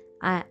 and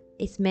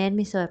it's made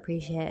me so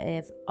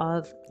appreciative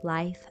of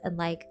life and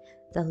like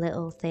the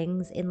little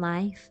things in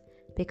life.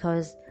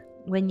 Because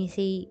when you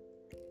see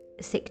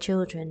sick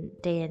children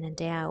day in and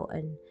day out,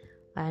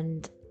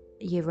 and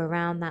you're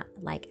around that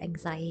like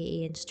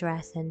anxiety and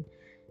stress and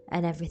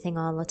everything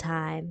all the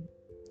time,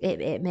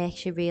 it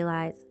makes you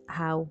realize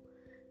how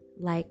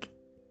like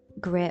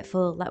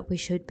grateful that we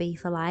should be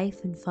for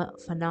life, and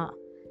for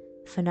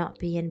not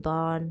being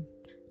born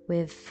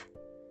with,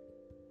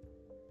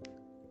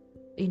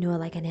 you know,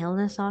 like an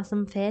illness or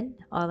something,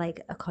 or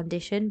like a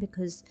condition,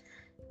 because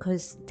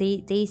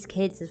these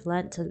kids have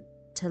learnt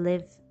to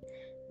live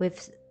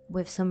with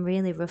some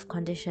really rough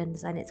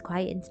conditions, and it's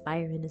quite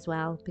inspiring as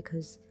well,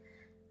 because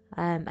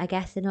I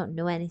guess they don't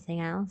know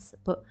anything else,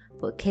 but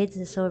kids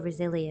are so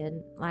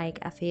resilient. Like,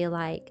 I feel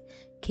like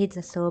kids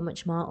are so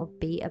much more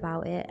upbeat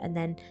about it, and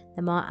then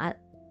the more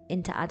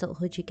into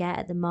adulthood you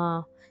get, the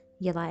more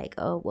you're like,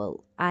 oh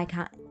well, I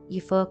can't.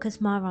 You focus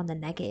more on the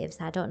negatives.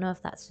 I don't know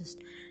if that's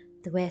just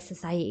the way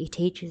society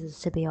teaches us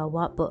to be or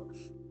what, but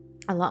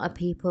a lot of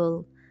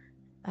people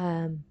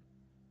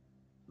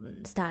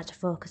start to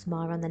focus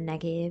more on the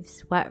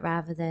negatives,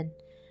 rather than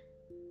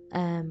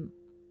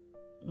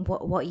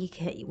what you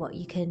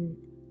can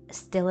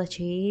still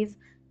achieve.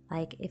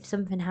 Like, if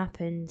something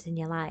happens in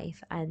your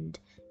life and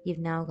you've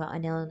now got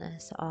an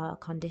illness or a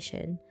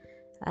condition,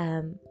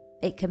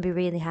 it can be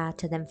really hard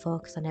to then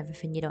focus on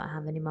everything you don't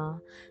have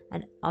anymore.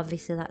 And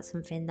obviously that's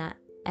something that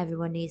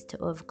everyone needs to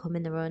overcome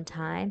in their own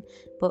time,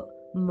 but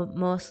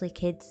mostly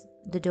kids,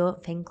 they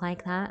don't think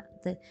like that.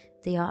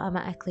 They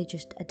automatically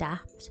just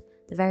adapt.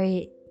 They're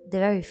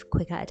very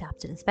quick at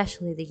adapting,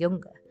 especially the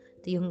younger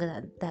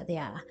that they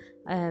are.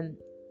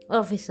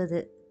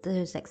 Obviously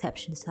there's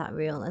exceptions to that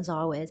rule, as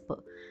always, but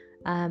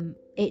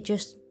it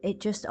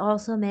just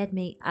also made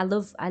me, I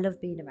love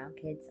being around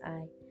kids.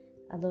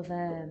 I love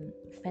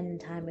spending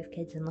time with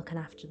kids and looking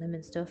after them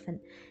and stuff, and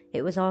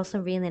it was also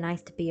really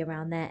nice to be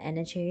around their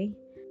energy,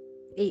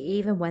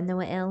 even when they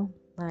were ill.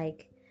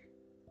 Like,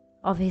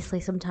 obviously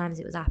sometimes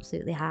it was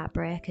absolutely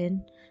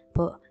heartbreaking,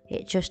 but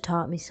it just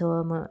taught me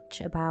so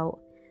much about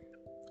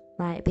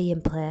like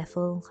being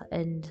playful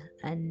and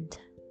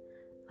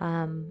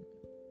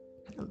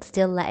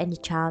still letting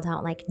your child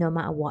out, like no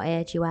matter what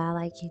age you are.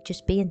 Like, you're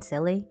just being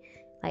silly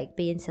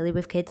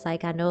with kids.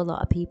 Like, I know a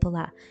lot of people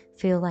that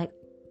feel like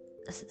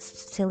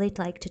silly,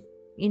 like, to,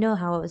 you know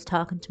how I was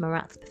talking to my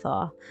rats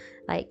before,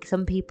 like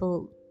some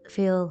people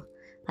feel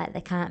like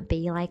they can't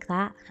be like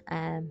that,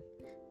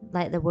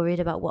 like they're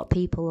worried about what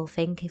people will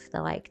think if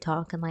they're like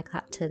talking like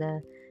that to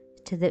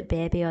the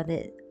baby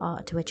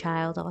or to a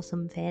child or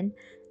something.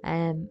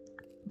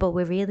 But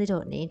we really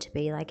don't need to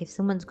be. Like, if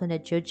someone's going to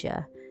judge you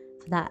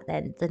for that,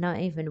 then they're not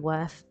even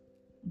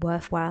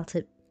worthwhile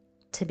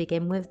to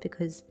begin with,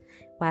 because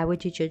why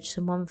would you judge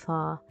someone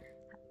for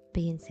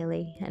being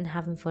silly and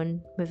having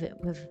fun with it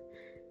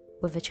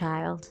with a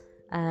child?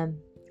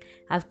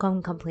 I've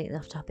gone completely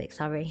off topic,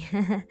 sorry.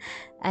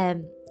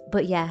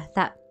 But yeah,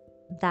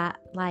 that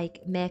like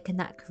making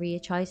that career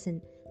choice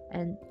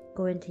and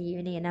going to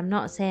uni, and I'm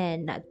not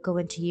saying that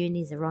going to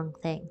uni is the wrong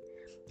thing,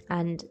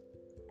 and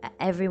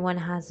everyone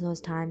has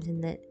those times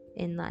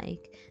in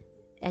like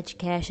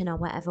education or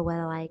whatever where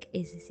they're like,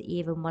 is this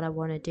even what I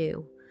want to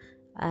do?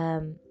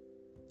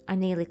 I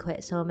nearly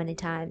quit so many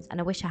times, and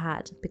I wish I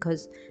had,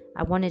 because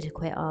I wanted to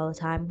quit all the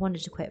time. I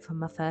wanted to quit from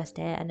my first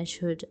day, and I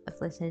should have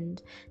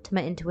listened to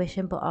my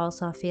intuition, but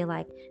also I feel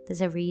like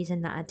there's a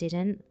reason that I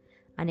didn't,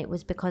 and it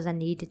was because I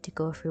needed to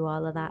go through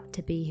all of that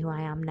to be who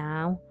I am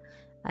now.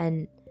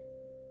 And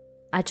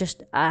I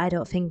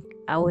don't think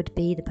I would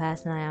be the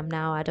person I am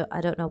now. I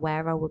don't know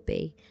where I would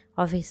be.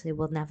 Obviously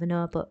we'll never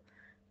know, but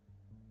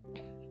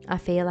I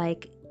feel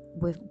like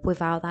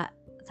without that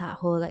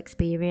whole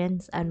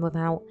experience, and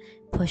without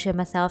pushing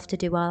myself to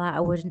do all that, I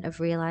wouldn't have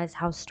realised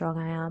how strong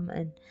I am,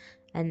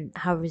 and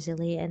how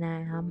resilient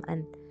I am,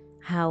 and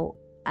how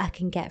I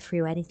can get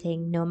through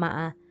anything, no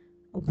matter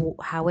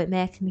how it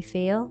makes me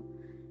feel.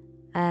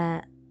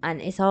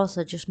 And it's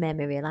also just made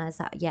me realise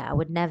that, yeah, I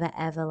would never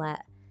ever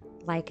let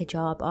like a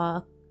job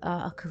or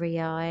a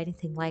career or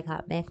anything like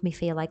that make me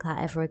feel like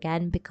that ever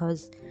again,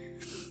 because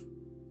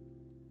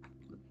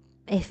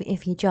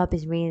if your job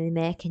is really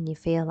making you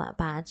feel that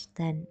bad,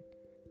 then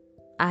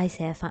I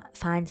say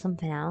find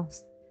something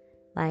else.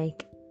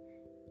 Like,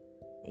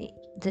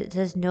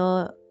 there's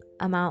no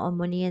amount of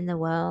money in the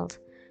world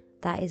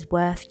that is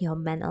worth your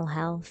mental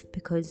health,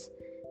 because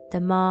the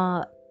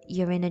more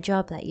you're in a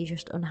job that you're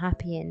just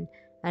unhappy in,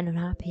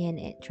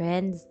 it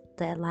drains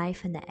the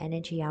life and the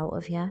energy out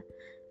of you,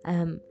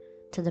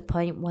 to the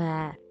point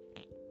where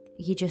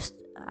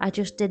I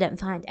just didn't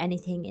find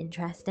anything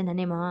interesting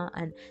anymore.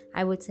 And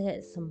I would say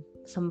it's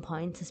some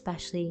points,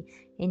 especially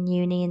in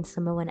uni in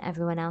summer when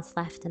everyone else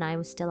left and I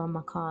was still on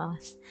my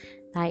course.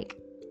 Like,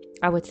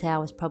 I would say I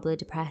was probably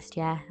depressed.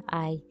 Yeah,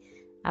 I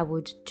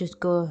would just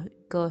go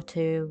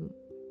to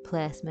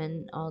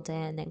placement all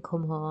day and then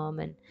come home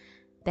and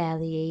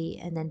barely eat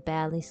and then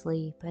barely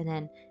sleep and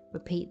then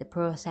repeat the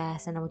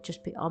process, and I would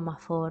just be on my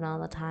phone all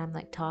the time,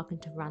 like talking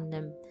to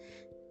random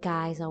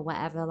guys or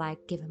whatever, like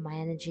giving my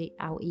energy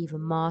out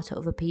even more to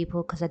other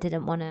people because I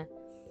didn't want to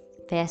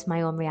face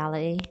my own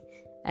reality.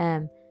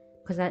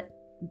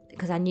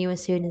 Because I knew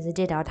as soon as I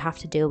did, I'd have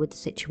to deal with the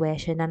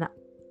situation,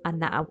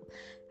 and that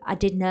I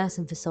did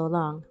nursing for so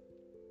long,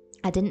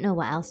 I didn't know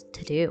what else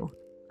to do.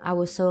 I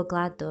was so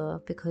glad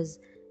though, because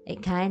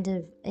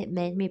it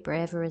made me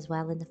braver as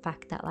well, in the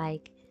fact that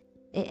like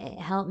it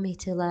helped me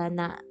to learn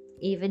that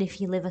even if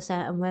you live a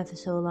certain way for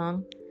so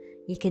long,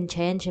 you can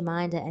change your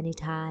mind at any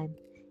time.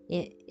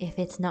 If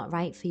it's not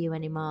right for you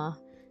anymore,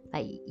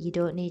 like you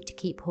don't need to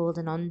keep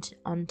holding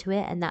onto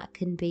it, and that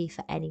can be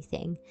for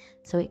anything.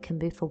 So it can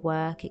be for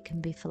work, it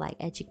can be for like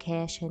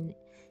education,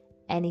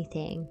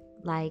 anything.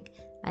 Like,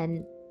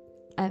 and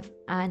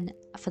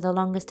for the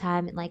longest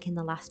time, like in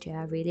the last year,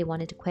 I really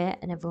wanted to quit,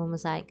 and everyone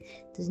was like,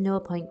 there's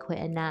no point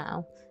quitting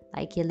now,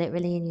 like you're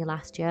literally in your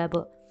last year.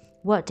 But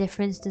what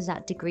difference does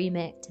that degree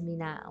make to me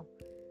now?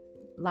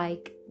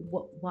 Like,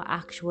 what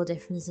actual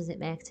difference does it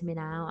make to me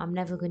now? I'm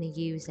never going to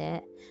use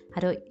it. I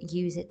don't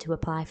use it to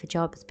apply for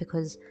jobs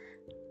because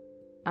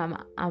I'm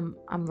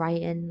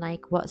writing.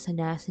 Like, what's a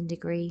nursing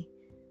degree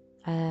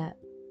to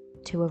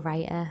a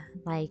writer?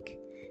 Like,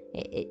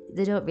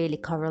 they don't really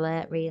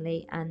correlate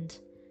really. And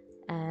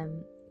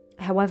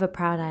however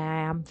proud I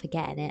am for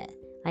getting it,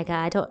 like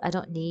I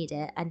don't need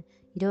it. And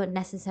you don't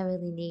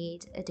necessarily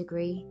need a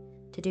degree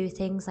to do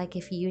things. Like,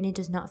 if uni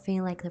does not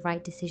feel like the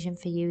right decision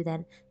for you,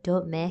 then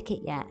don't make it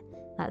yet.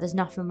 Like, there's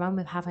nothing wrong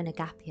with having a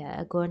gap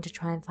year, going to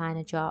try and find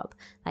a job,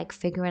 like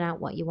figuring out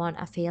what you want.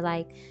 I feel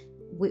like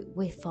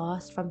we're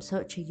forced from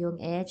such a young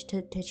age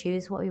to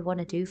choose what we want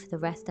to do for the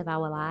rest of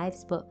our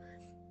lives, but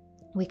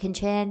we can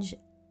change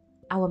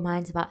our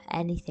minds about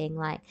anything.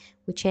 Like,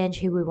 we change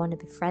who we want to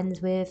be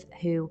friends with,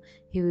 who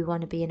we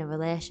want to be in a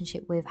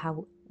relationship with,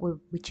 how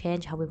we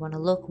change how we want to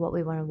look, what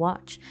we want to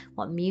watch,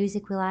 what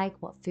music we like,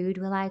 what food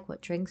we like,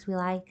 what drinks we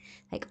like.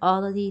 Like,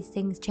 all of these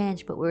things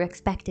change, but we're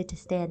expected to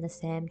stay in the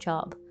same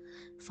job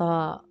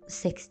for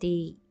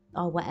 60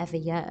 or whatever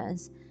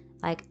years.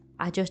 Like,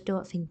 I just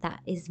don't think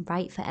that is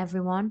right for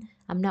everyone.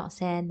 I'm not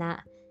saying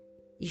that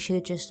you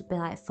should just be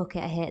like, fuck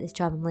it, I hate this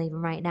job, I'm leaving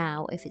right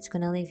now. If it's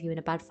going to leave you in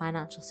a bad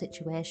financial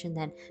situation,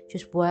 then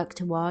just work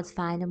towards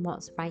finding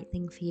what's the right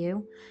thing for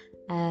you.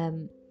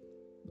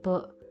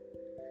 But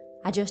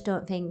I just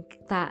don't think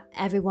that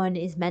everyone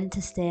is meant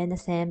to stay in the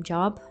same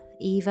job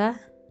either.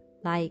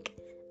 Like,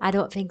 I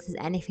don't think there's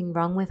anything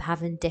wrong with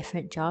having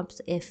different jobs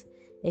if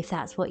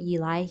that's what you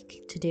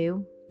like to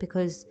do,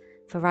 because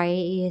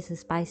variety is the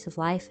spice of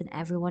life, and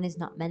everyone is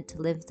not meant to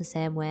live the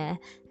same way.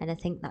 And I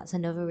think that's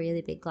another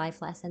really big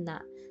life lesson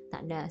that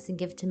nursing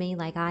gave to me.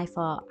 Like, I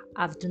thought,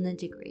 I've done the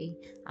degree,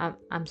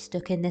 I'm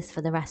stuck in this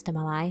for the rest of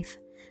my life.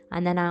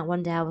 And then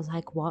one day I was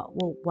like, what?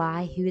 Well,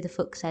 why? Who the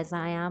fuck says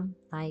that I am?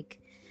 Like,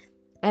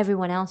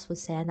 everyone else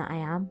was saying that I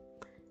am,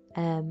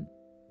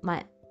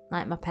 like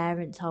my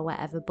parents or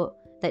whatever, but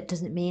that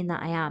doesn't mean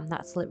that I am.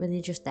 That's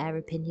literally just their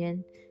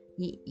opinion.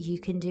 You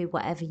can do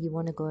whatever you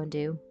want to go and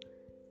do.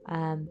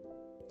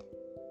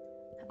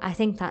 I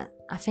think that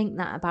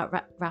about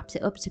wraps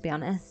it up, to be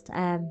honest.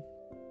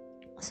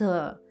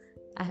 So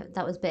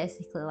that was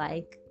basically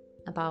like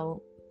about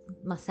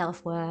my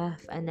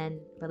self-worth, and then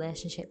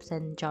relationships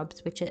and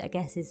jobs, which I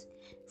guess is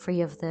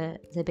three of the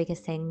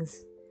biggest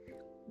things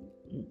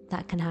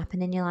that can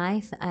happen in your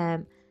life.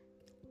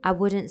 I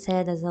wouldn't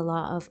say there's a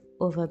lot of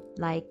other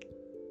like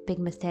big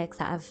mistakes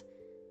that have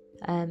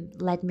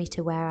led me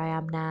to where I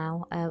am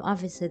now.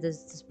 Obviously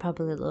there's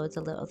probably loads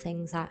of little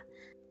things that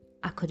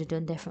I could have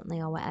done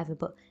differently or whatever,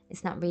 but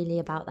it's not really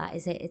about that,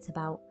 is it? It's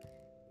about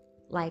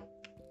like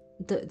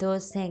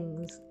those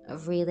things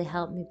have really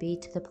helped me be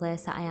to the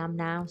place that I am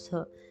now.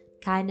 So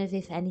kind of,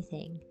 if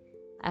anything,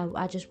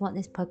 I just want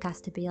this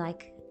podcast to be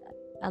like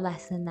a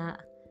lesson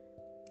that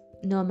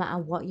no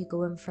matter what you're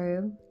going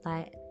through,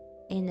 like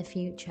in the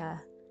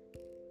future,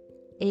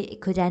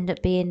 it could end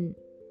up being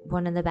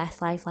one of the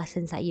best life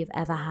lessons that you've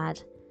ever had.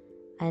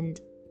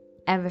 And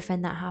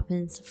everything that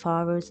happens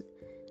for us,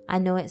 I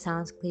know it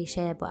sounds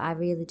cliche, but I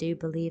really do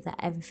believe that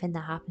everything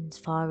that happens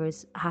for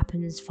us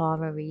happens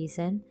for a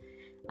reason,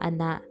 and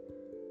that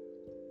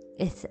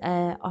it's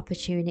an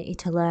opportunity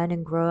to learn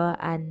and grow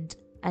and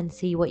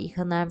see what you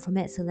can learn from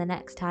it. So the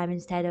next time,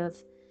 instead of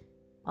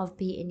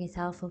beating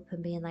yourself up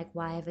and being like,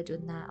 why have I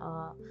done that,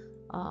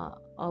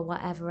 or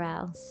whatever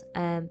else,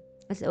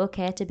 it's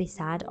okay to be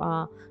sad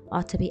or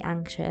to be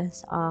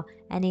anxious or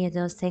any of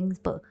those things,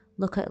 but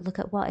look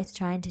at what it's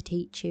trying to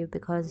teach you,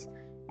 because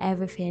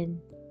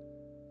everything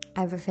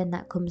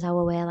that comes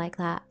our way like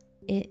that,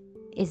 it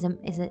is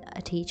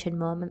a teaching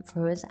moment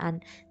for us.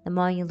 And the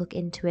more you look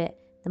into it,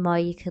 the more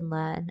you can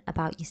learn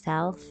about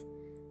yourself,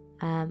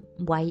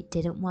 why it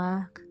didn't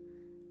work,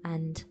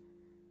 and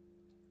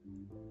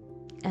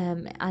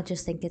I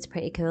just think it's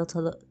pretty cool to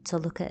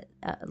look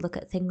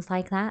at things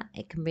like that.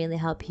 It can really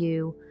help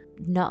you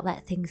not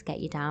let things get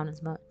you down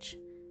as much.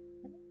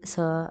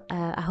 So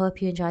I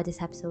hope you enjoyed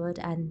this episode,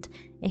 and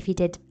if you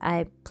did,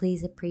 I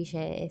please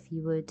appreciate it if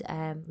you would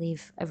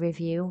leave a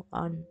review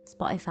on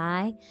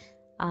Spotify.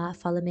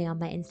 Follow me on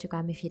my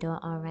Instagram if you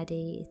don't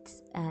already.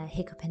 It's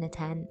Hiccup in a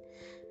Tent.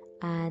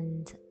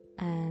 And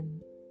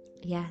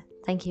yeah,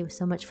 thank you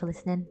so much for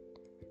listening.